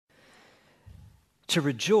To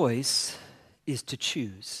rejoice is to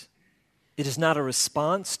choose. It is not a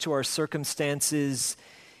response to our circumstances.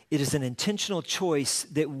 It is an intentional choice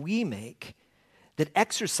that we make that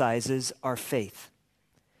exercises our faith.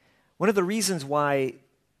 One of the reasons why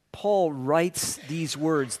Paul writes these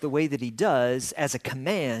words the way that he does as a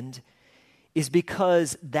command is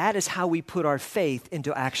because that is how we put our faith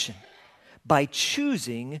into action, by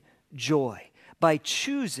choosing joy, by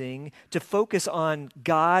choosing to focus on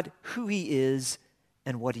God, who he is,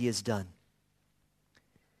 and what he has done.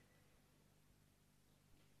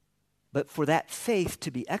 But for that faith to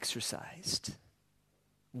be exercised,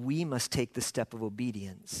 we must take the step of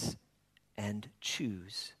obedience and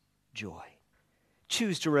choose joy.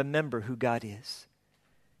 Choose to remember who God is.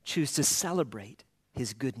 Choose to celebrate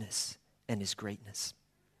his goodness and his greatness.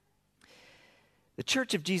 The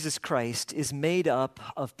Church of Jesus Christ is made up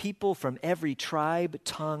of people from every tribe,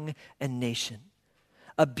 tongue, and nation.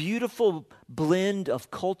 A beautiful blend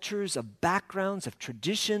of cultures, of backgrounds, of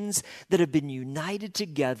traditions that have been united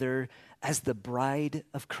together as the bride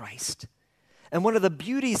of Christ. And one of the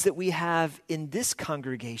beauties that we have in this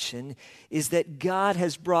congregation is that God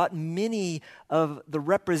has brought many of the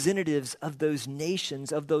representatives of those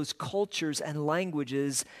nations, of those cultures and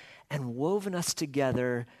languages, and woven us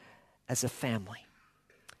together as a family.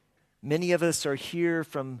 Many of us are here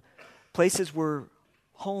from places where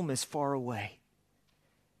home is far away.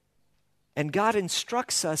 And God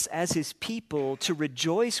instructs us as his people to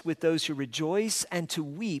rejoice with those who rejoice and to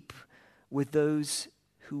weep with those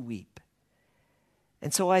who weep.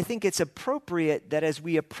 And so I think it's appropriate that as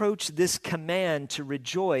we approach this command to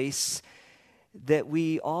rejoice, that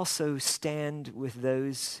we also stand with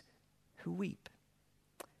those who weep.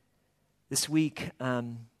 This week,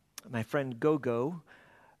 my friend Gogo,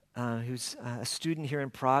 who's a student here in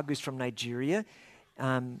Prague, who's from Nigeria,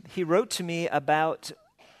 he wrote to me about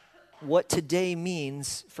what today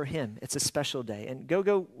means for him. It's a special day. And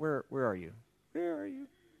Gogo, where are you? Where are you?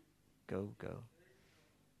 Gogo.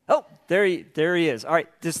 Oh, there he is. All right,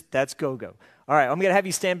 that's Gogo. All right, I'm going to have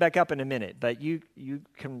you stand back up in a minute, but you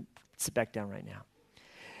can sit back down right now.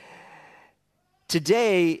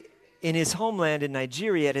 Today, in his homeland in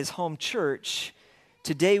Nigeria, at his home church,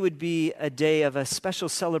 today would be a day of a special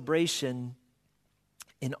celebration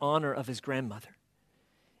in honor of his grandmother.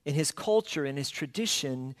 In his culture, in his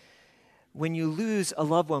tradition, when you lose a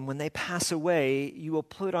loved one, when they pass away, you will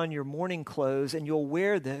put on your mourning clothes and you'll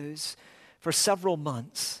wear those for several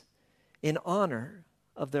months in honor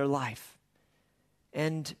of their life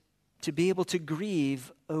and to be able to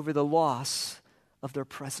grieve over the loss of their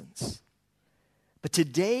presence. But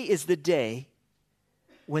today is the day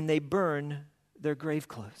when they burn their grave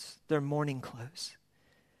clothes, their mourning clothes,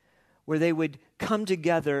 where they would come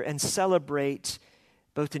together and celebrate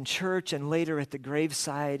both in church and later at the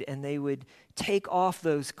graveside, and they would take off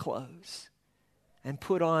those clothes and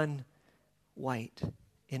put on white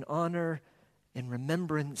in honor and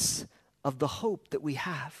remembrance of the hope that we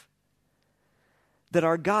have, that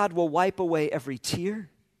our God will wipe away every tear,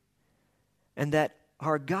 and that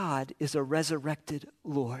our God is a resurrected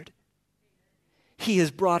Lord. He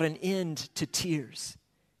has brought an end to tears.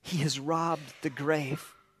 He has robbed the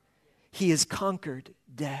grave. He has conquered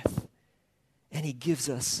death. And he gives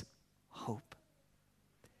us hope.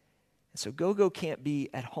 And so Gogo can't be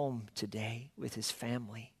at home today with his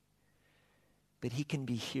family, but he can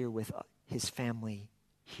be here with his family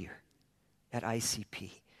here at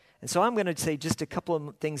ICP. And so I'm going to say just a couple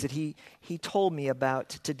of things that he told me about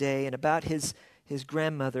today and about his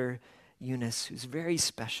grandmother, Eunice, who's very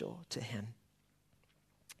special to him.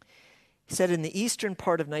 He said, in the eastern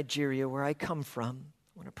part of Nigeria, where I come from,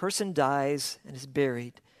 when a person dies and is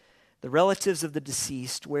buried, the relatives of the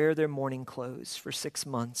deceased wear their mourning clothes for 6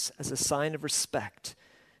 months as a sign of respect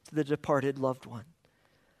to the departed loved one.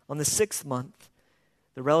 On the 6th month,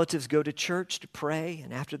 the relatives go to church to pray,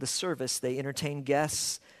 and after the service, they entertain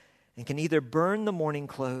guests and can either burn the mourning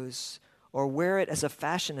clothes or wear it as a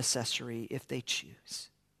fashion accessory if they choose.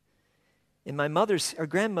 In my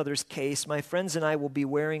grandmother's case, my friends and I will be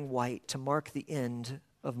wearing white to mark the end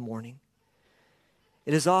of mourning.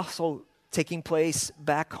 It is also taking place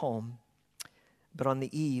back home, but on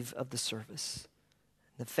the eve of the service.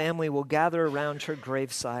 The family will gather around her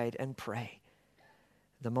graveside and pray.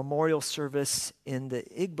 The memorial service in the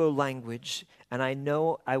Igbo language, and I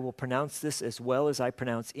know I will pronounce this as well as I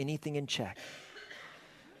pronounce anything in Czech,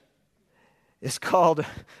 is called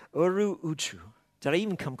Oru Uchu. Did I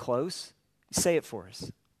even come close? Say it for us.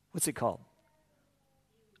 What's it called?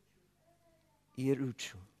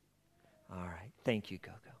 Iruchu. All right. Thank you,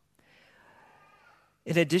 Gogo.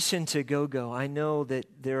 In addition to Gogo, I know that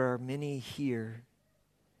there are many here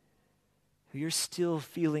who you're still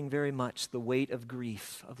feeling very much the weight of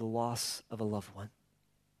grief of the loss of a loved one.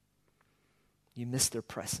 You miss their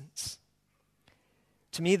presence.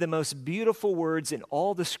 To me, the most beautiful words in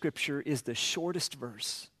all the Scripture is the shortest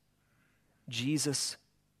verse. Jesus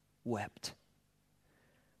wept.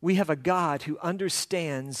 We have a God who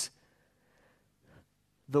understands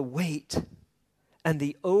the weight and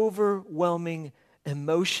the overwhelming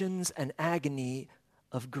emotions and agony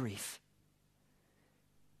of grief.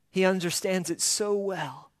 He understands it so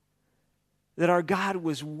well that our God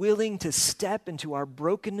was willing to step into our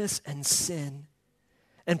brokenness and sin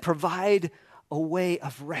and provide a way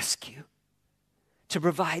of rescue, to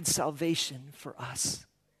provide salvation for us.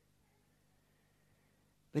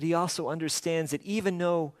 But he also understands that even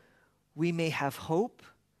though we may have hope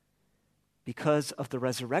because of the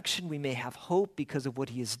resurrection, we may have hope because of what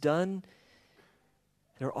he has done,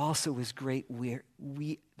 there also is great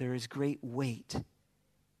there is great weight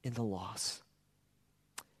in the loss.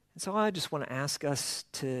 And so I just want to ask us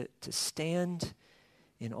to stand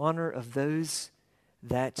in honor of those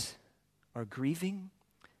that are grieving,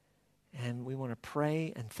 and we want to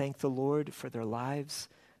pray and thank the Lord for their lives,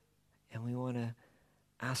 and we want to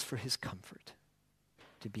ask for his comfort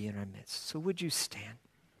to be in our midst. So would you stand?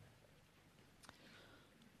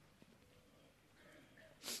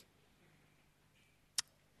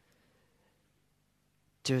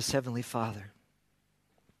 Dearest Heavenly Father,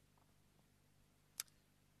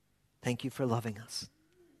 thank you for loving us.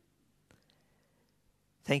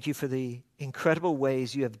 Thank you for the incredible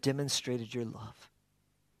ways you have demonstrated your love.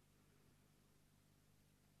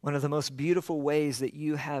 One of the most beautiful ways that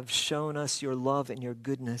you have shown us your love and your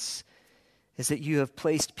goodness is that you have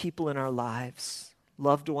placed people in our lives,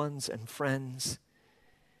 loved ones and friends,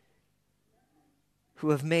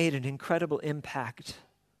 who have made an incredible impact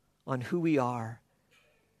on who we are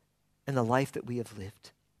and the life that we have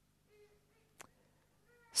lived.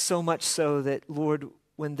 So much so that, Lord,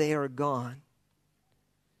 when they are gone,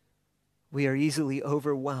 we are easily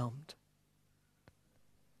overwhelmed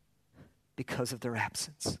because of their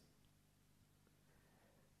absence.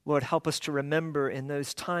 Lord, help us to remember in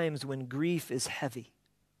those times when grief is heavy,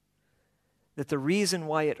 that the reason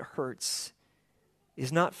why it hurts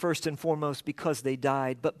is not first and foremost because they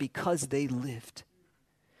died, but because they lived.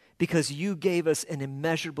 Because you gave us an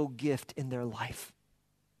immeasurable gift in their life.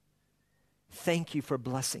 Thank you for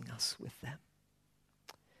blessing us with them.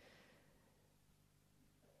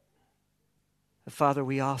 Father,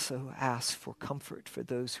 we also ask for comfort for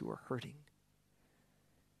those who are hurting,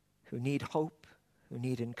 who need hope, who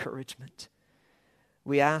need encouragement.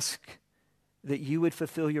 We ask that you would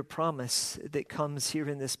fulfill your promise that comes here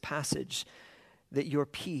in this passage, that your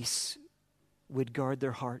peace would guard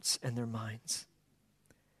their hearts and their minds.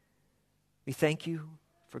 We thank you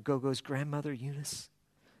for Gogo's grandmother, Eunice.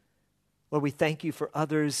 Lord, we thank you for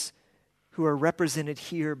others who are represented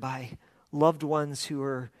here by loved ones who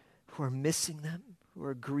are missing them, who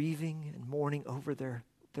are grieving and mourning over their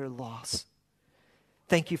loss.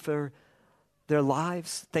 Thank you for their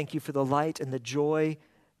lives. Thank you for the light and the joy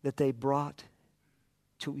that they brought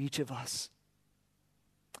to each of us.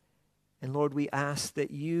 And Lord, we ask that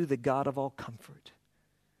you, the God of all comfort,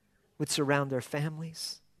 would surround their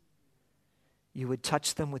families. You would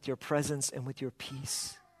touch them with your presence and with your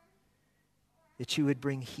peace, that you would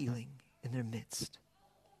bring healing in their midst.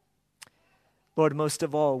 Lord, most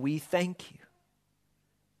of all, we thank you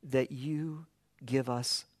that you give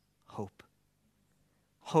us hope.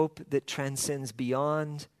 Hope that transcends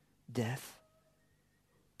beyond death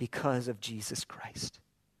because of Jesus Christ.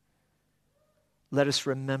 Let us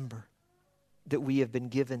remember that we have been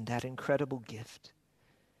given that incredible gift.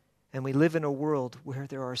 And we live in a world where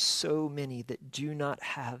there are so many that do not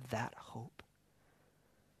have that hope.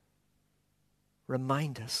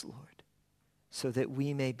 Remind us, Lord, so that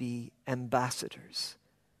we may be ambassadors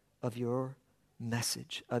of your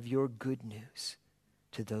message, of your good news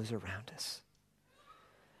to those around us.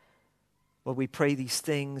 Lord, we pray these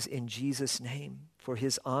things in Jesus' name for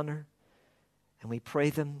his honor, and we pray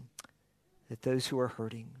them that those who are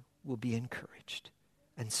hurting will be encouraged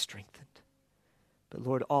and strengthened. But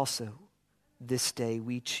Lord, also this day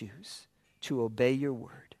we choose to obey your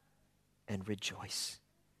word and rejoice,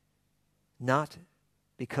 not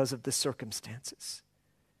because of the circumstances,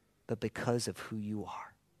 but because of who you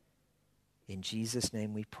are. In Jesus'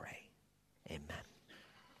 name we pray. Amen.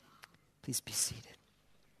 Please be seated.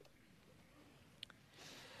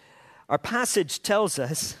 Our passage tells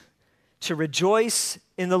us to rejoice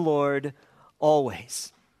in the Lord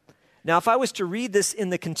always. Now, if I was to read this in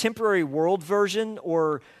the Contemporary World Version,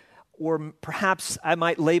 or perhaps I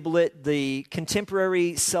might label it the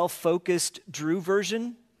Contemporary Self-Focused Drew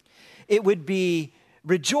Version, It would be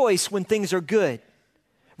rejoice when things are good.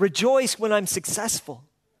 Rejoice when I'm successful.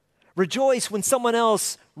 Rejoice when someone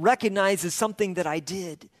else recognizes something that I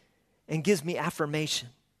did and gives me affirmation.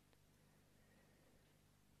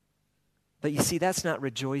 But you see, that's not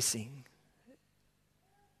rejoicing.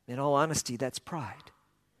 In all honesty, that's pride.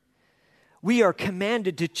 We are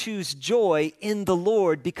commanded to choose joy in the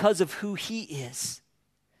Lord because of who He is,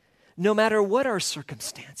 no matter what our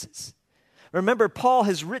circumstances. Remember, Paul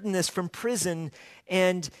has written this from prison,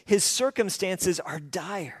 and his circumstances are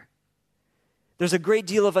dire. There's a great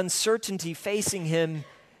deal of uncertainty facing him,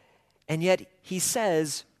 and yet he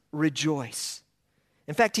says, rejoice.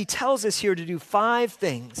 In fact, he tells us here to do 5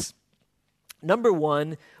 things. Number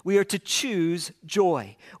 1, we are to choose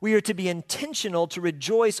joy. We are to be intentional to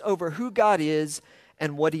rejoice over who God is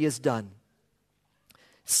and what He has done.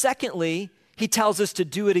 Secondly, he tells us to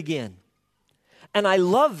do it again. And I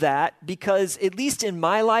love that because, at least in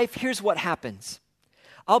my life, here's what happens.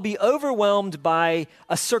 I'll be overwhelmed by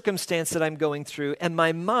a circumstance that I'm going through, and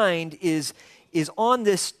my mind is on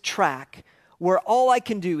this track where all I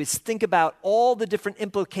can do is think about all the different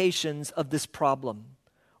implications of this problem,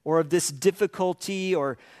 or of this difficulty,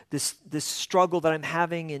 or this struggle that I'm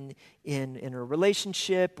having in a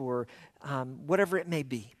relationship, or whatever it may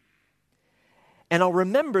be. And I'll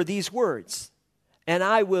remember these words, and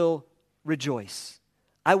I will rejoice.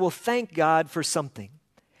 I will thank God for something,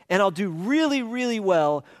 and I'll do really, really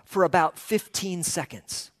well for about 15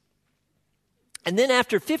 seconds. And then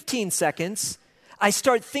after 15 seconds, I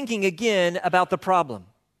start thinking again about the problem.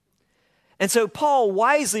 And so Paul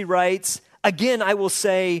wisely writes, again, I will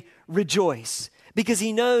say rejoice, because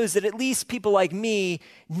he knows that at least people like me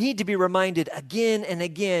need to be reminded again and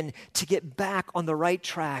again to get back on the right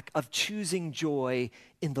track of choosing joy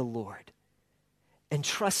in the Lord and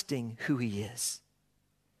trusting who He is.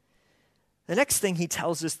 The next thing he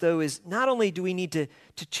tells us, though, is not only do we need to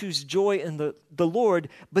choose joy in the Lord,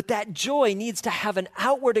 but that joy needs to have an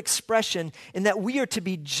outward expression in that we are to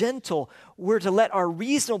be gentle. We're to let our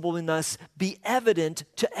reasonableness be evident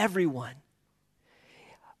to everyone.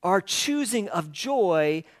 Our choosing of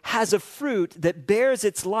joy has a fruit that bears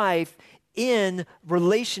its life in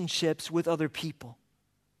relationships with other people.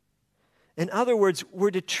 In other words, we're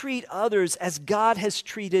to treat others as God has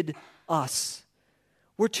treated us.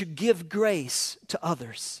 We're to give grace to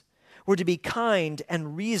others. We're to be kind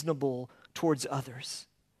and reasonable towards others.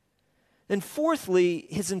 And fourthly,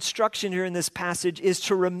 his instruction here in this passage is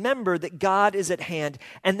to remember that God is at hand.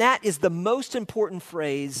 And that is the most important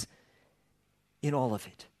phrase in all of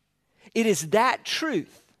it. It is that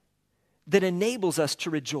truth that enables us to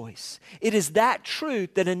rejoice. It is that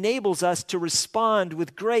truth that enables us to respond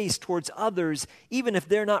with grace towards others, even if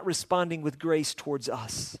they're not responding with grace towards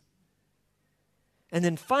us. And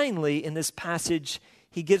then finally, in this passage,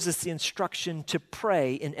 he gives us the instruction to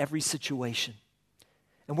pray in every situation.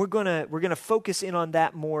 And we're gonna focus in on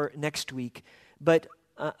that more next week. But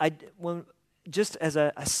just as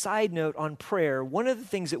a side note on prayer, one of the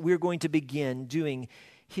things that we're going to begin doing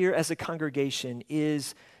here as a congregation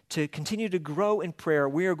is to continue to grow in prayer.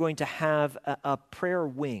 We are going to have a prayer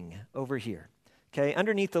wing over here. Okay,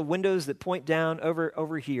 underneath the windows that point down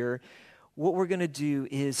over here, what we're going to do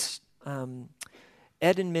is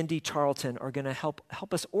Ed and Mindy Charlton are going to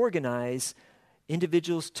help us organize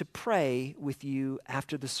individuals to pray with you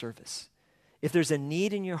after the service. If there's a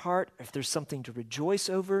need in your heart, if there's something to rejoice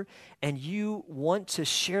over, and you want to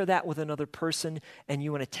share that with another person, and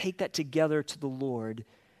you want to take that together to the Lord,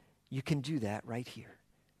 you can do that right here.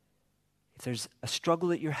 If there's a struggle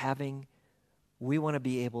that you're having, we want to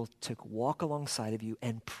be able to walk alongside of you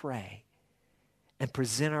and pray and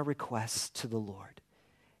present our requests to the Lord.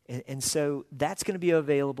 And so that's going to be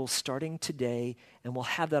available starting today, and we'll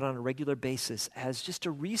have that on a regular basis as just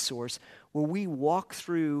a resource where we walk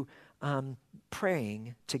through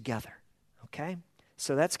praying together. Okay?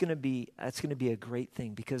 So that's going to be a great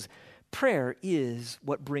thing, because prayer is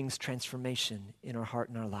what brings transformation in our heart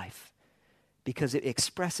and our life, because it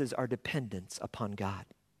expresses our dependence upon God.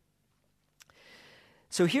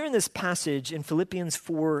 So here in this passage in Philippians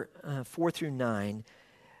 4 through 9,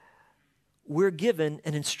 we're given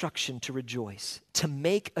an instruction to rejoice, to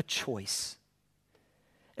make a choice.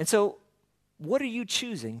 And so what are you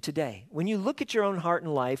choosing today? When you look at your own heart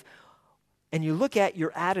and life and you look at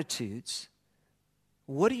your attitudes,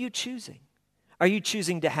 what are you choosing? Are you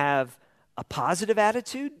choosing to have a positive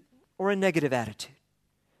attitude or a negative attitude?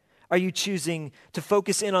 Are you choosing to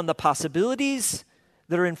focus in on the possibilities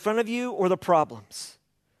that are in front of you or the problems,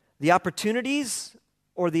 the opportunities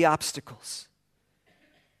or the obstacles?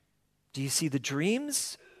 Do you see the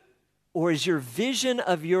dreams Or is your vision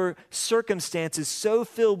of your circumstances so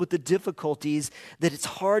filled with the difficulties that it's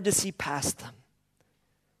hard to see past them?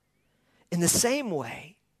 In the same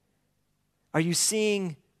way, are you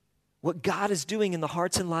seeing what God is doing in the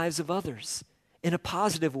hearts and lives of others in a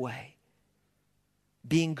positive way,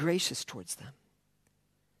 being gracious towards them?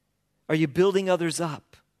 Are you building others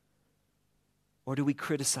up, or do we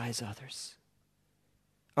criticize others?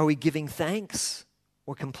 Are we giving thanks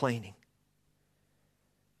or complaining?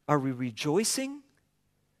 Are we rejoicing,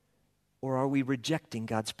 or are we rejecting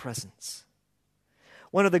God's presence?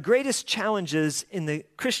 One of the greatest challenges in the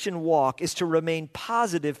Christian walk is to remain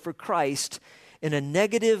positive for Christ in a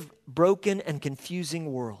negative, broken, and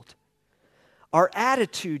confusing world. Our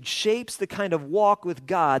attitude shapes the kind of walk with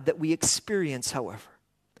God that we experience, however.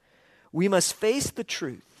 We must face the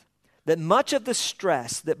truth that much of the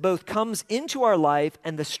stress that both comes into our life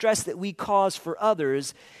and the stress that we cause for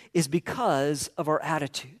others is because of our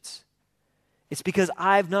attitudes. It's because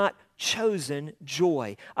I've not chosen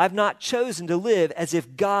joy. I've not chosen to live as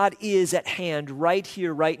if God is at hand right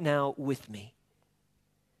here, right now with me.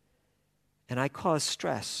 And I cause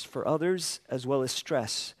stress for others as well as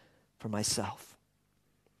stress for myself.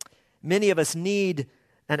 Many of us need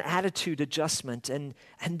an attitude adjustment. And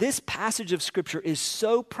this passage of Scripture is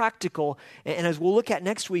so practical. And as we'll look at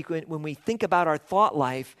next week when we think about our thought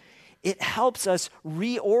life, it helps us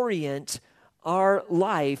reorient our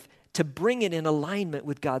life to bring it in alignment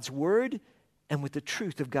with God's Word and with the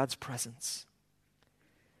truth of God's presence.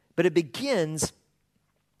 But it begins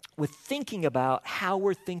with thinking about how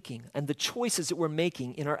we're thinking and the choices that we're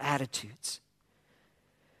making in our attitudes.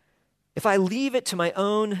 If I leave it to my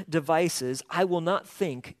own devices, I will not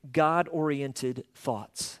think God-oriented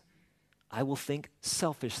thoughts. I will think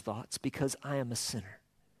selfish thoughts because I am a sinner.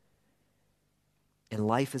 And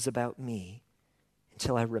life is about me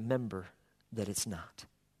until I remember that it's not.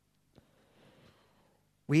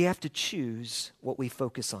 We have to choose what we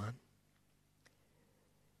focus on.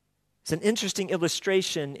 It's an interesting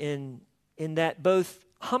illustration in that both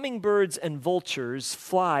hummingbirds and vultures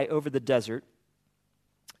fly over the desert,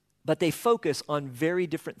 but they focus on very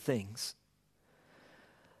different things.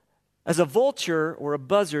 As a vulture or a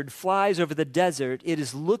buzzard flies over the desert, it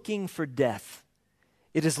is looking for death.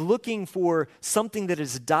 It is looking for something that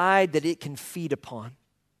has died that it can feed upon.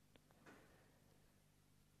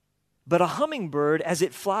 But a hummingbird, as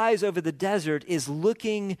it flies over the desert, is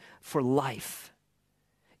looking for life.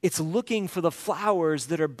 It's looking for the flowers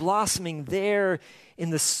that are blossoming there in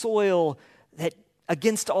the soil that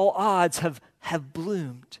against all odds have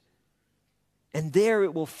bloomed. And there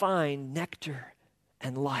it will find nectar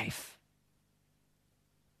and life.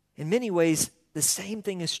 In many ways, the same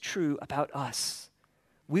thing is true about us.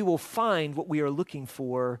 We will find what we are looking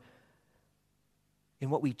for in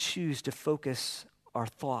what we choose to focus our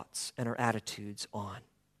thoughts and our attitudes on.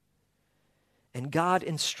 And God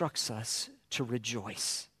instructs us to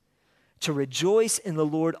rejoice. To rejoice in the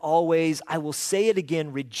Lord always. I will say it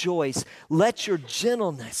again, rejoice. Let your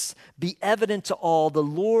gentleness be evident to all. The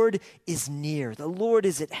Lord is near. The Lord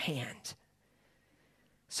is at hand.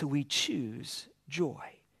 So we choose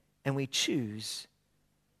joy, and we choose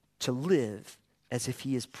to live as if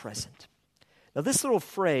he is present. Now this little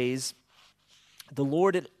phrase, the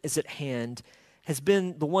Lord is at hand, has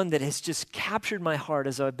been the one that has just captured my heart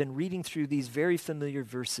as I've been reading through these very familiar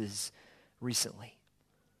verses recently.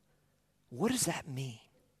 What does that mean?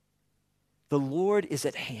 The Lord is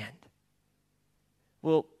at hand.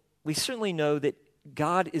 Well, we certainly know that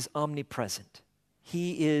God is omnipresent.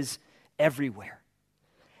 He is everywhere.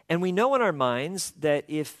 And we know in our minds that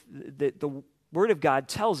if the Word of God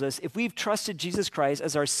tells us, if we've trusted Jesus Christ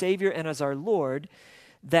as our Savior and as our Lord,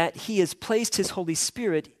 that he has placed his Holy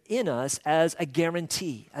Spirit in us as a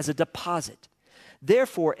guarantee, as a deposit.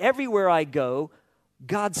 Therefore, everywhere I go,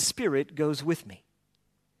 God's Spirit goes with me.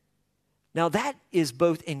 Now that is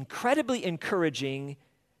both incredibly encouraging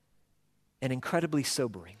and incredibly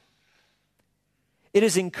sobering. It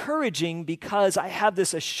is encouraging because I have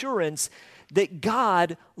this assurance that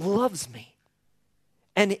God loves me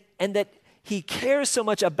and that he cares so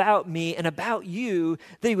much about me and about you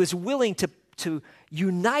that he was willing to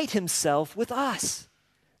unite himself with us.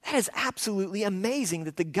 That is absolutely amazing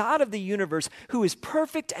that the God of the universe, who is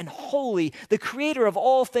perfect and holy, the creator of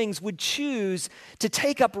all things, would choose to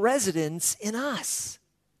take up residence in us.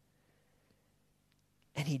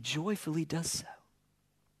 And he joyfully does so.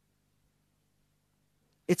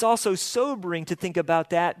 It's also sobering to think about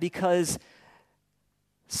that because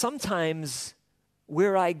sometimes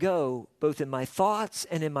where I go, both in my thoughts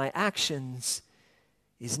and in my actions,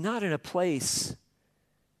 is not in a place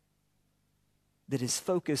that is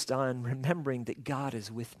focused on remembering that God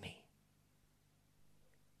is with me.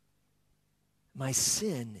 my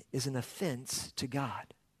sin is an offense to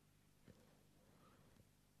God.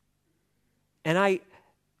 And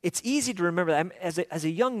it's easy to remember that. As a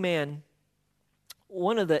young man,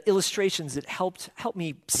 one of the illustrations that helped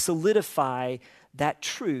me solidify that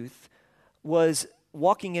truth was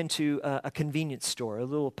walking into a convenience store, a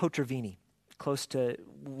little Potravini, close to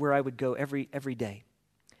where I would go every day.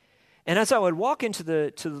 And as I would walk into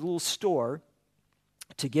the little store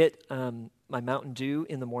to get my Mountain Dew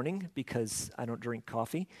in the morning, because I don't drink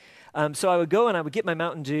coffee, so I would go and I would get my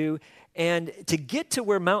Mountain Dew, and to get to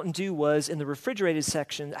where Mountain Dew was in the refrigerated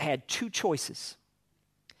section, I had two choices.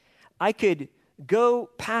 I could go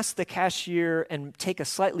past the cashier and take a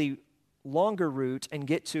slightly longer route and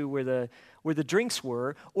get to where the drinks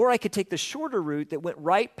were, or I could take the shorter route that went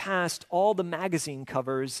right past all the magazine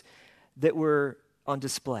covers that were on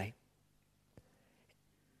display.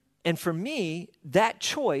 And for me, that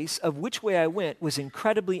choice of which way I went was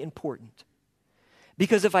incredibly important.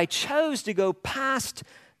 Because if I chose to go past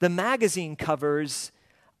the magazine covers,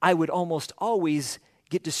 I would almost always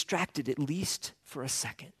get distracted, at least for a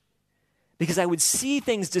second. Because I would see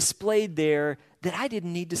things displayed there that I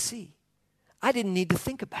didn't need to see. I didn't need to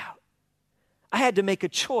think about. I had to make a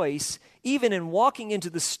choice, even in walking into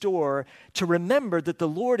the store, to remember that the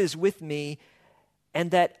Lord is with me and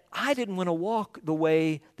that I didn't want to walk the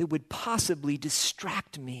way that would possibly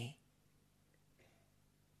distract me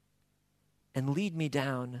and lead me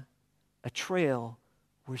down a trail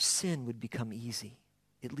where sin would become easy,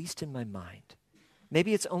 at least in my mind.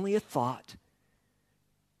 Maybe it's only a thought,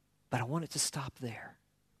 but I want it to stop there.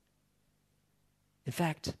 In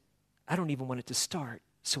fact, I don't even want it to start,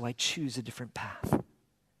 so I choose a different path.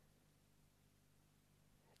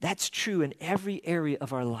 That's true in every area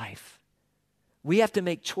of our life. We have to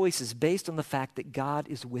make choices based on the fact that God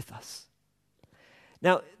is with us.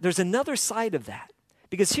 Now, there's another side of that.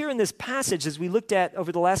 Because here in this passage, as we looked at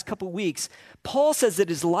over the last couple of weeks, Paul says that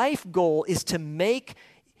his life goal is to make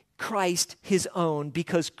Christ his own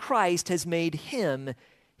because Christ has made him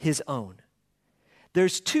his own.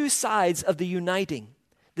 There's two sides of the uniting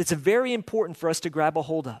that's very important for us to grab a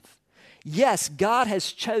hold of. Yes, God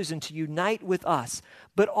has chosen to unite with us,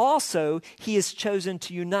 but also he has chosen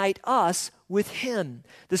to unite us with him.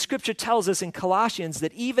 The scripture tells us in Colossians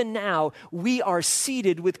that even now we are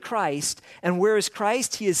seated with Christ, and where is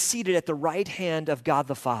Christ? He is seated at the right hand of God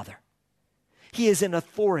the Father. He is in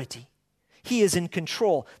authority. He is in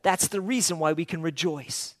control. That's the reason why we can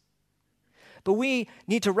rejoice. But we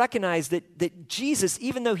need to recognize that Jesus,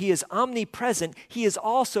 even though he is omnipresent, he is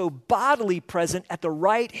also bodily present at the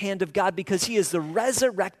right hand of God because he is the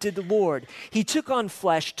resurrected Lord. He took on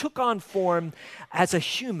flesh, took on form as a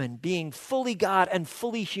human, being fully God and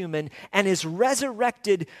fully human, and his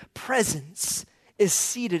resurrected presence is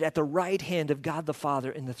seated at the right hand of God the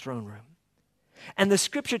Father in the throne room. And the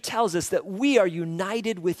scripture tells us that we are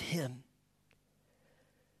united with him.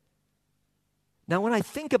 Now, when I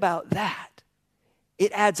think about that,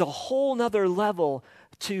 it adds a whole nother level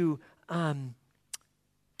to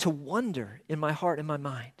wonder in my heart and my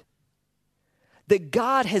mind. That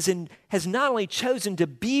God has not only chosen to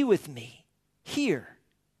be with me here,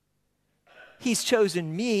 he's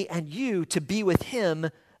chosen me and you to be with him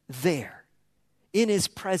there, in his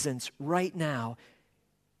presence right now,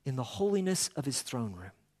 in the holiness of his throne room.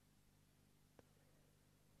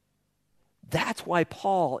 That's why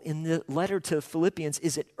Paul, in the letter to Philippians,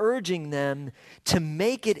 is urging them to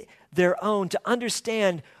make it their own, to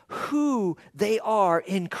understand who they are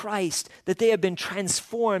in Christ, that they have been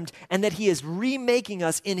transformed, and that he is remaking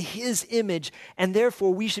us in his image, and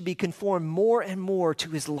therefore we should be conformed more and more to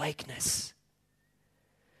his likeness.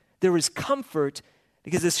 There is comfort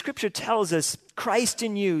because the scripture tells us, Christ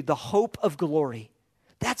in you, the hope of glory.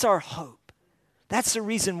 That's our hope. That's the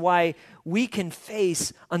reason why we can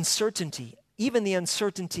face uncertainty, even the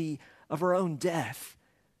uncertainty of our own death,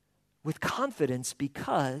 with confidence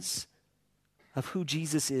because of who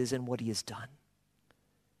Jesus is and what he has done.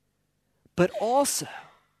 But also,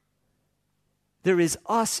 there is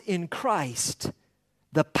us in Christ,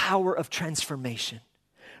 the power of transformation.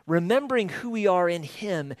 Remembering who we are in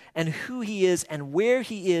him and who he is and where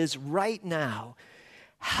he is right now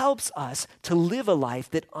helps us to live a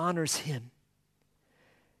life that honors him.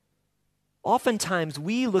 Oftentimes,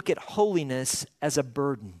 we look at holiness as a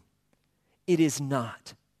burden. It is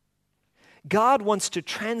not. God wants to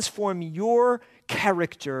transform your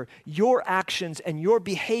character, your actions, and your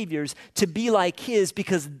behaviors to be like his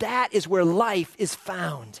because that is where life is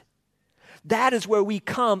found. That is where we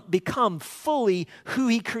become fully who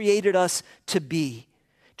he created us to be,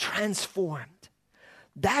 transformed.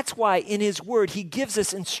 That's why in his word, he gives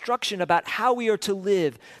us instruction about how we are to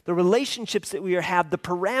live, the relationships that we are have, the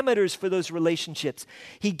parameters for those relationships.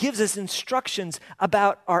 He gives us instructions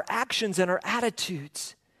about our actions and our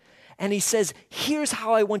attitudes. And he says, here's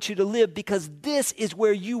how I want you to live, because this is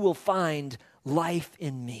where you will find life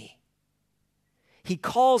in me. He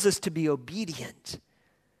calls us to be obedient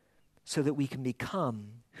so that we can become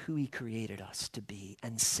who he created us to be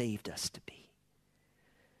and saved us to be.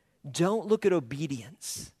 Don't look at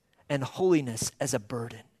obedience and holiness as a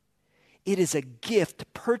burden. It is a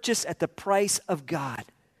gift purchased at the price of God.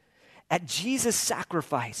 At Jesus'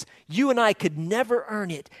 sacrifice, you and I could never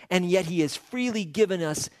earn it, and yet he has freely given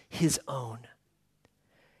us his own.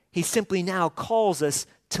 He simply now calls us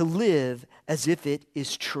to live as if it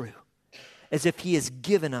is true, as if he has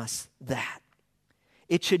given us that.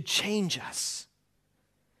 It should change us.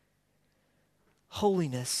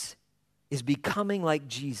 Holiness is becoming like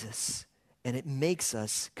Jesus, and it makes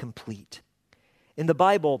us complete. In the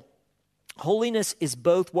Bible, holiness is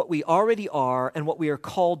both what we already are and what we are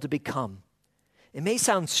called to become. It may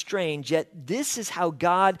sound strange, yet this is how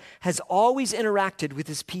God has always interacted with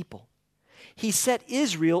his people. He set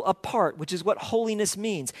Israel apart, which is what holiness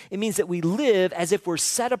means. It means that we live as if we're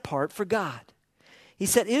set apart for God. He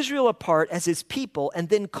set Israel apart as his people and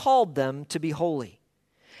then called them to be holy.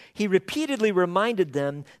 He repeatedly reminded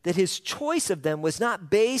them that his choice of them was not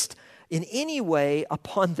based in any way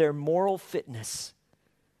upon their moral fitness.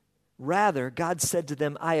 Rather, God said to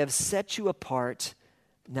them, I have set you apart,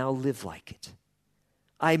 now live like it.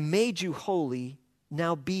 I made you holy,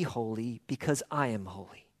 now be holy, because I am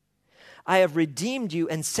holy. I have redeemed you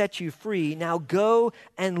and set you free, now go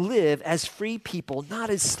and live as free people, not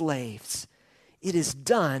as slaves. It is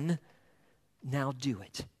done, now do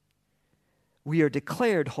it. We are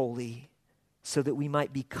declared holy so that we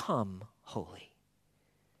might become holy,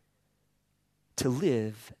 to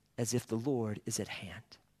live as if the Lord is at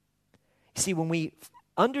hand. You see, when we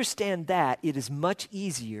understand that, it is much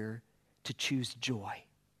easier to choose joy,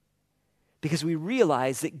 because we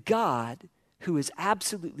realize that God, who is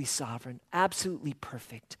absolutely sovereign, absolutely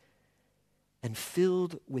perfect, and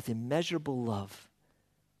filled with immeasurable love,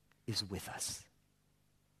 is with us.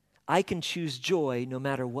 I can choose joy no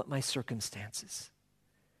matter what my circumstances,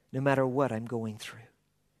 no matter what I'm going through.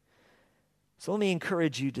 So let me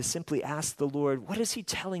encourage you to simply ask the Lord, what is he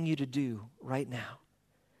telling you to do right now?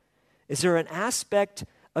 Is there an aspect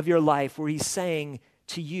of your life where he's saying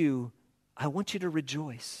to you, I want you to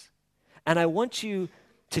rejoice, and I want you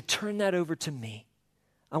to turn that over to me.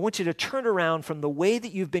 I want you to turn around from the way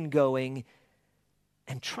that you've been going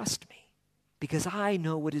and trust me, because I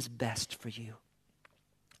know what is best for you.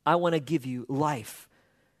 I want to give you life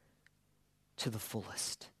to the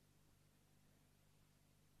fullest.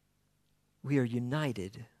 We are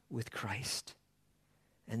united with Christ,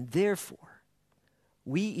 and therefore,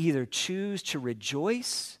 we either choose to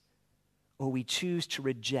rejoice or we choose to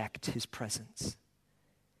reject his presence.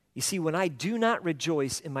 You see, when I do not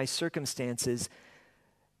rejoice in my circumstances,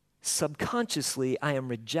 subconsciously I am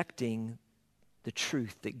rejecting the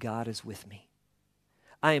truth that God is with me.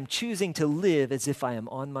 I am choosing to live as if I am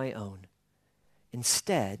on my own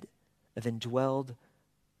instead of indwelled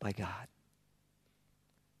by God.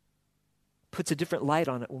 Puts a different light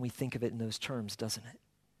on it when we think of it in those terms, doesn't it?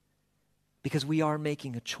 Because we are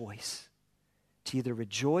making a choice to either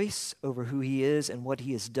rejoice over who he is and what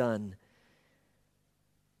he has done,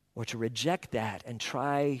 or to reject that and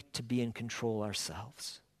try to be in control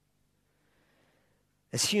ourselves.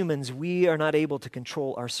 As humans, we are not able to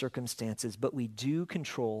control our circumstances, but we do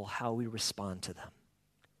control how we respond to them.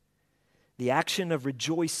 The action of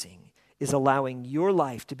rejoicing is allowing your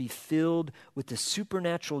life to be filled with the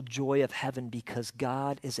supernatural joy of heaven because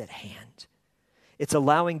God is at hand. It's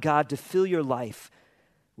allowing God to fill your life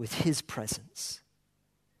with his presence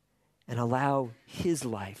and allow his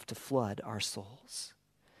life to flood our souls.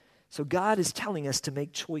 So God is telling us to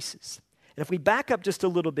make choices. And if we back up just a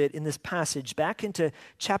little bit in this passage, back into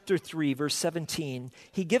chapter 3, verse 17,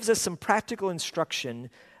 he gives us some practical instruction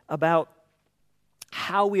about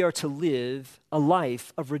how we are to live a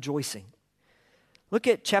life of rejoicing. Look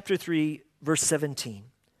at chapter 3, verse 17.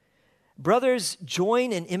 Brothers,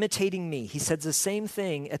 join in imitating me. He says the same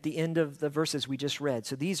thing at the end of the verses we just read.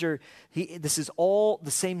 So this is all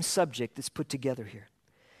the same subject that's put together here.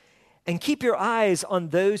 And keep your eyes on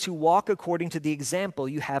those who walk according to the example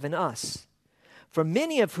you have in us. For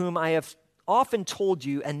many of whom I have often told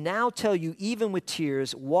you, and now tell you even with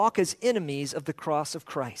tears, walk as enemies of the cross of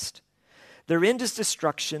Christ. Their end is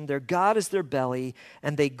destruction, their God is their belly,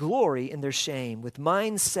 and they glory in their shame, with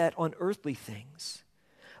minds set on earthly things.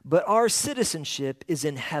 But our citizenship is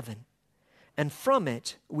in heaven, And from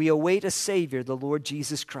it, we await a Savior, the Lord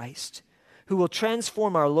Jesus Christ, who will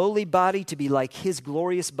transform our lowly body to be like his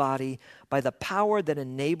glorious body by the power that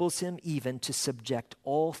enables him even to subject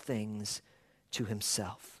all things to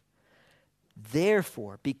himself.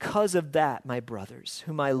 Therefore, because of that, my brothers,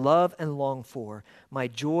 whom I love and long for, my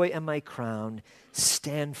joy and my crown,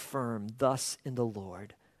 stand firm thus in the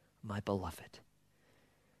Lord, my beloved.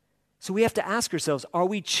 So we have to ask ourselves, are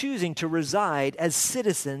we choosing to reside as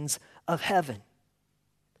citizens of heaven?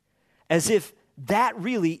 As if that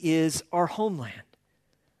really is our homeland.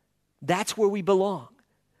 That's where we belong.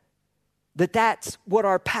 That's what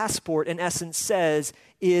our passport in essence says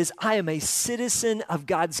is, I am a citizen of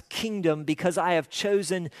God's kingdom because I have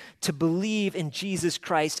chosen to believe in Jesus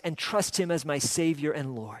Christ and trust him as my Savior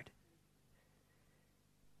and Lord.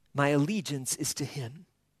 My allegiance is to him.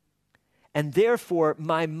 And therefore,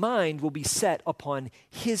 my mind will be set upon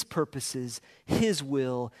his purposes, his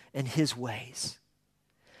will, and his ways.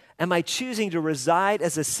 Am I choosing to reside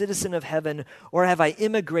as a citizen of heaven, or have I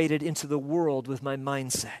immigrated into the world with my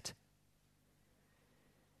mindset?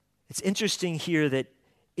 It's interesting here that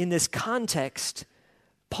in this context,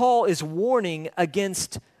 Paul is warning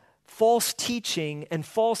against false teaching and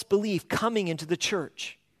false belief coming into the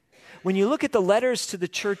church. When you look at the letters to the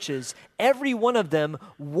churches, every one of them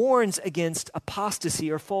warns against apostasy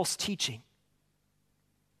or false teaching.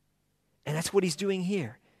 And that's what he's doing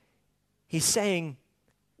here. He's saying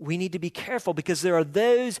we need to be careful because there are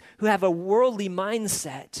those who have a worldly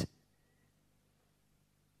mindset.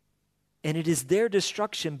 And it is their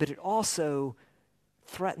destruction, but it also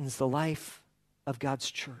threatens the life of God's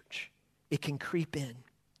church. It can creep in.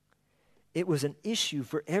 It was an issue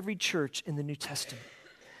for every church in the New Testament.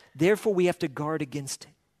 Therefore, we have to guard against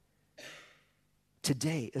it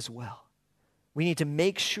today as well. We need to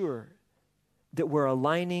make sure that we're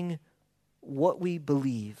aligning what we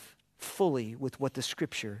believe fully with what the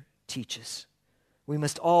Scripture teaches. We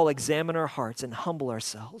must all examine our hearts and humble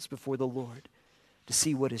ourselves before the Lord to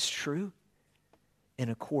see what is true and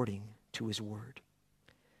according to his word.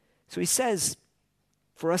 So he says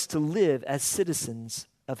for us to live as citizens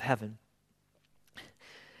of heaven.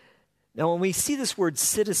 Now, when we see this word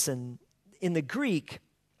citizen in the Greek,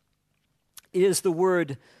 it is the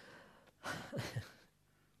word,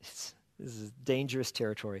 this is dangerous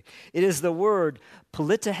territory. It is the word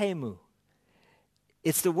politehemu.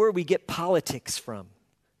 It's the word we get politics from,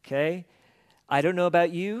 okay? I don't know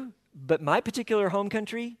about you, but my particular home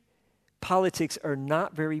country, politics are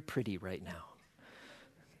not very pretty right now,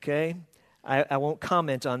 okay? I won't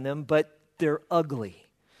comment on them, but they're ugly.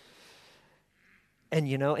 And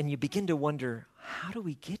you begin to wonder, how do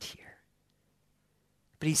we get here?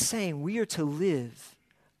 But he's saying we are to live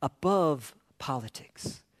above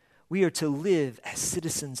politics. We are to live as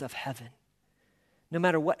citizens of heaven. No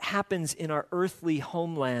matter what happens in our earthly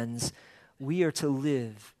homelands, we are to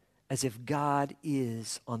live as if God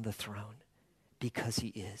is on the throne, because he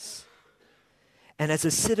is. And as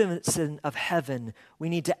a citizen of heaven, we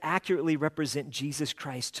need to accurately represent Jesus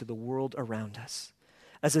Christ to the world around us.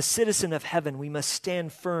 As a citizen of heaven, we must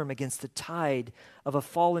stand firm against the tide of a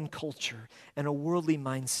fallen culture and a worldly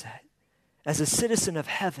mindset. As a citizen of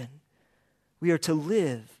heaven, we are to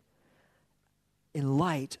live in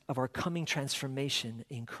light of our coming transformation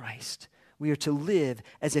in Christ. We are to live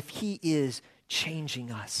as if he is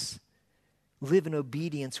changing us. Live in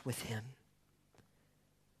obedience with him.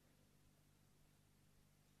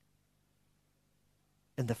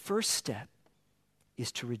 And the first step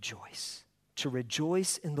is to rejoice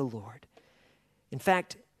in the Lord. In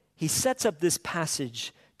fact, he sets up this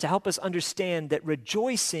passage to help us understand that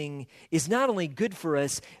rejoicing is not only good for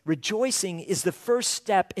us, rejoicing is the first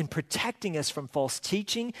step in protecting us from false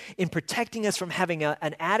teaching, in protecting us from having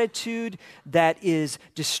an attitude that is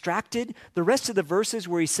distracted. The rest of the verses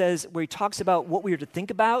where he talks about what we are to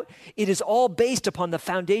think about, it is all based upon the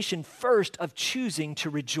foundation first of choosing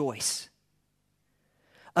to rejoice.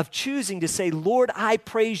 Of choosing to say, Lord, I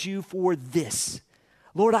praise you for this.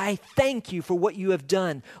 Lord, I thank you for what you have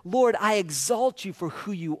done. Lord, I exalt you for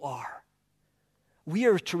who you are. We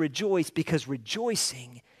are to rejoice because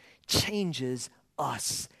rejoicing changes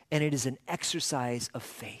us, and it is an exercise of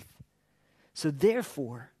faith. So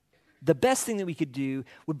therefore, the best thing that we could do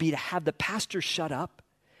would be to have the pastor shut up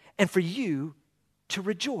and for you to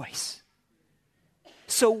rejoice.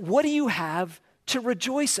 So what do you have to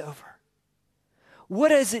rejoice over?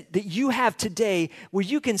 What is it that you have today where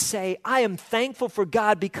you can say, I am thankful for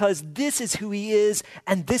God because this is who he is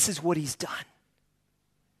and this is what he's done?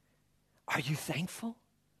 Are you thankful?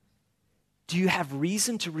 Do you have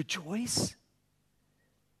reason to rejoice?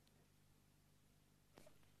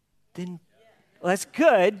 Then, well, that's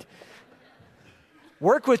good.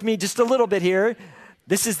 Work with me just a little bit here.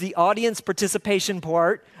 This is the audience participation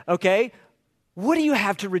part, okay? What do you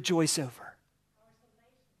have to rejoice over?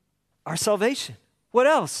 Our salvation. What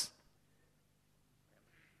else?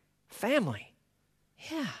 Family.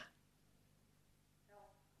 Yeah.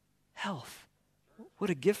 Health. What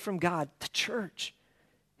a gift from God. The church.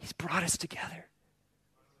 He's brought us together.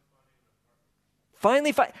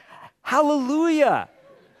 Finally, hallelujah.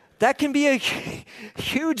 That can be a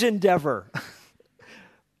huge endeavor.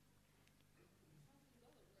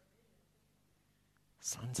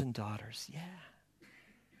 Sons and daughters, yeah.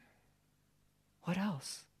 What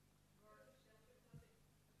else?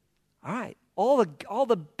 All right, all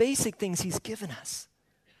the basic things he's given us.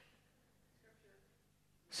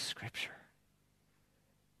 Scripture.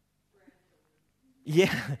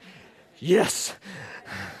 Yeah. Yes.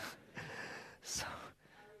 So,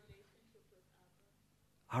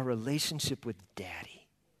 our relationship with Daddy.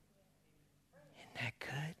 Isn't that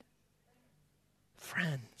good?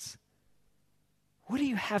 Friends, what do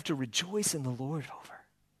you have to rejoice in the Lord over?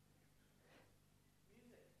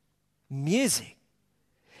 Music.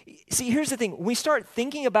 See, here's the thing. When we start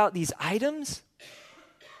thinking about these items,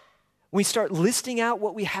 when we start listing out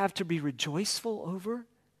what we have to be rejoiceful over,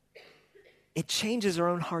 it changes our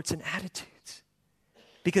own hearts and attitudes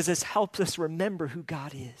because this helps us remember who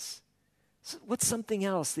God is. So what's something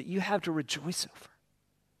else that you have to rejoice over?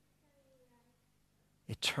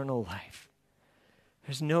 Eternal life.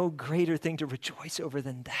 There's no greater thing to rejoice over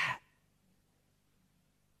than that.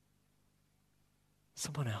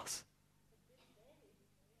 Someone else.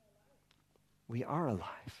 We are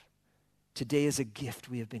alive. Today is a gift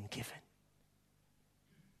we have been given.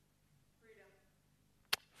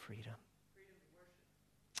 Freedom.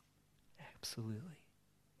 Absolutely.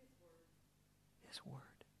 His word.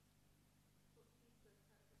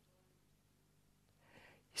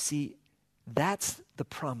 You see, that's the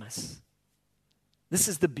promise. This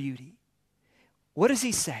is the beauty. What does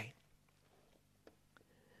he say?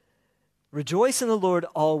 Rejoice in the Lord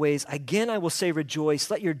always. Again, I will say rejoice.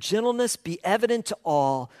 Let your gentleness be evident to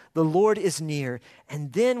all. The Lord is near.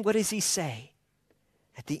 And then what does he say?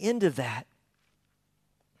 At the end of that,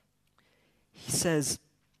 he says,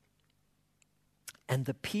 and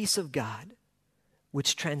the peace of God,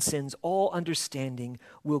 which transcends all understanding,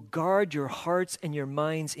 will guard your hearts and your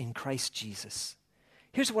minds in Christ Jesus.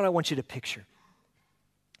 Here's what I want you to picture.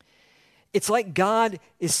 It's like God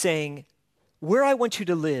is saying, where I want you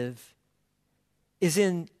to live is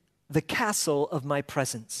in the castle of my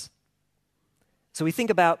presence. So we think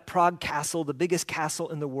about Prague Castle, the biggest castle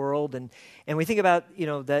in the world, and we think about,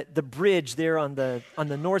 the bridge there on the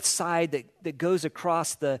north side that goes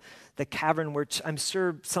across the cavern, which I'm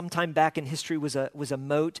sure sometime back in history was a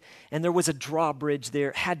moat, and there was a drawbridge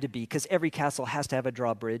there. It had to be, because every castle has to have a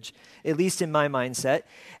drawbridge, at least in my mindset.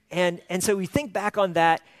 And so we think back on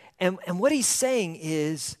that, and what he's saying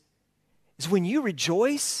is when you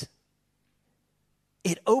rejoice,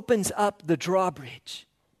 it opens up the drawbridge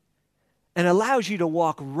and allows you to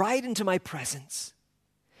walk right into my presence.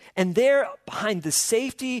 And there, behind the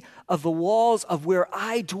safety of the walls of where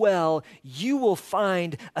I dwell, you will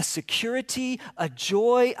find a security, a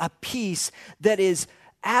joy, a peace that is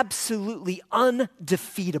absolutely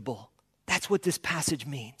undefeatable. That's what this passage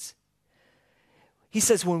means. He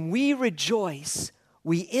says, when we rejoice,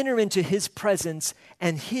 we enter into his presence,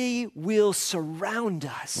 and he will surround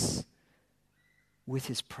us with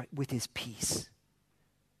his peace.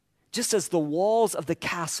 Just as the walls of the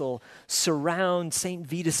castle surround St.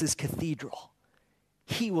 Vitus's cathedral,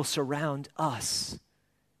 he will surround us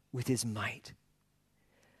with his might.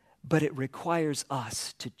 But it requires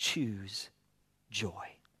us to choose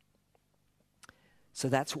joy. So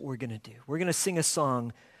that's what we're going to do. We're going to sing a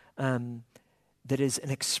song that is an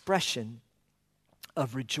expression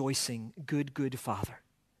of rejoicing, good, good Father.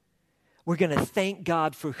 We're going to thank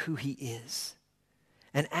God for who he is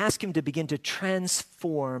and ask him to begin to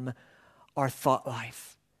transform our thought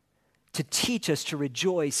life, to teach us to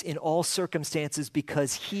rejoice in all circumstances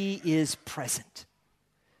because he is present.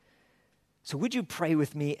 So would you pray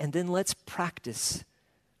with me, and then let's practice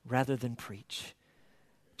rather than preach.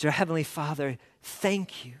 Dear Heavenly Father,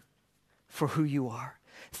 thank you for who you are.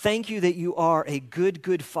 Thank you that you are a good,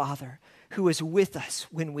 good Father who is with us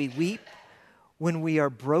when we weep, when we are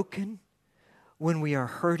broken, when we are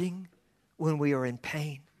hurting, when we are in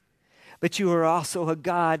pain. But you are also a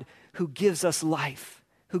God who gives us life,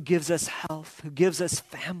 who gives us health, who gives us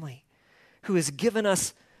family, who has given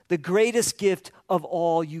us the greatest gift of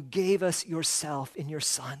all. You gave us yourself in your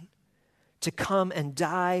Son to come and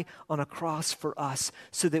die on a cross for us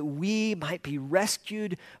so that we might be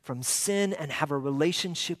rescued from sin and have a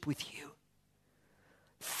relationship with you.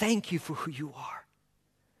 Thank you for who you are.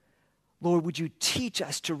 Lord, would you teach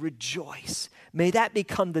us to rejoice? May that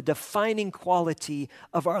become the defining quality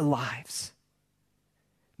of our lives.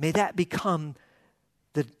 May that become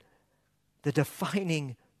the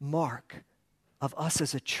defining mark of us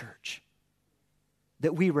as a church,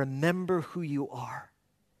 that we remember who you are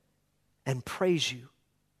and praise you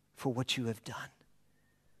for what you have done.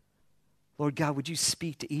 Lord God, would you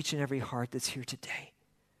speak to each and every heart that's here today?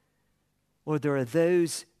 Lord, there are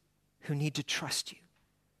those who need to trust you.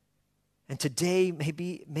 And today,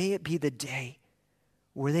 may it be the day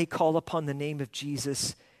where they call upon the name of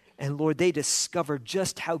Jesus, and Lord, they discover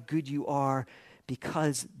just how good you are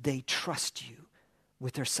because they trust you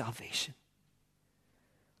with their salvation.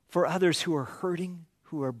 For others who are hurting,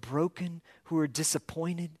 who are broken, who are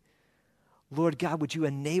disappointed, Lord God, would you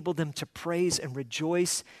enable them to praise and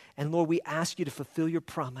rejoice? And Lord, we ask you to fulfill your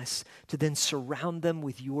promise to then surround them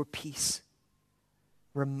with your peace.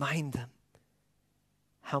 Remind them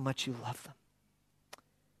how much you love them.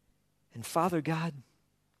 And Father God,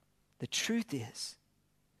 the truth is,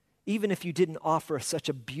 even if you didn't offer such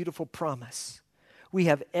a beautiful promise, we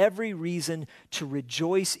have every reason to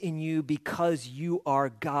rejoice in you because you are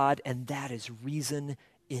God, and that is reason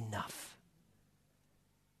enough.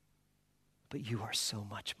 But you are so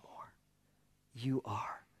much more. You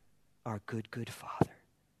are our good, good Father.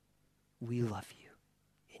 We love you.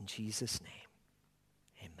 In Jesus' name,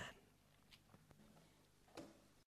 amen.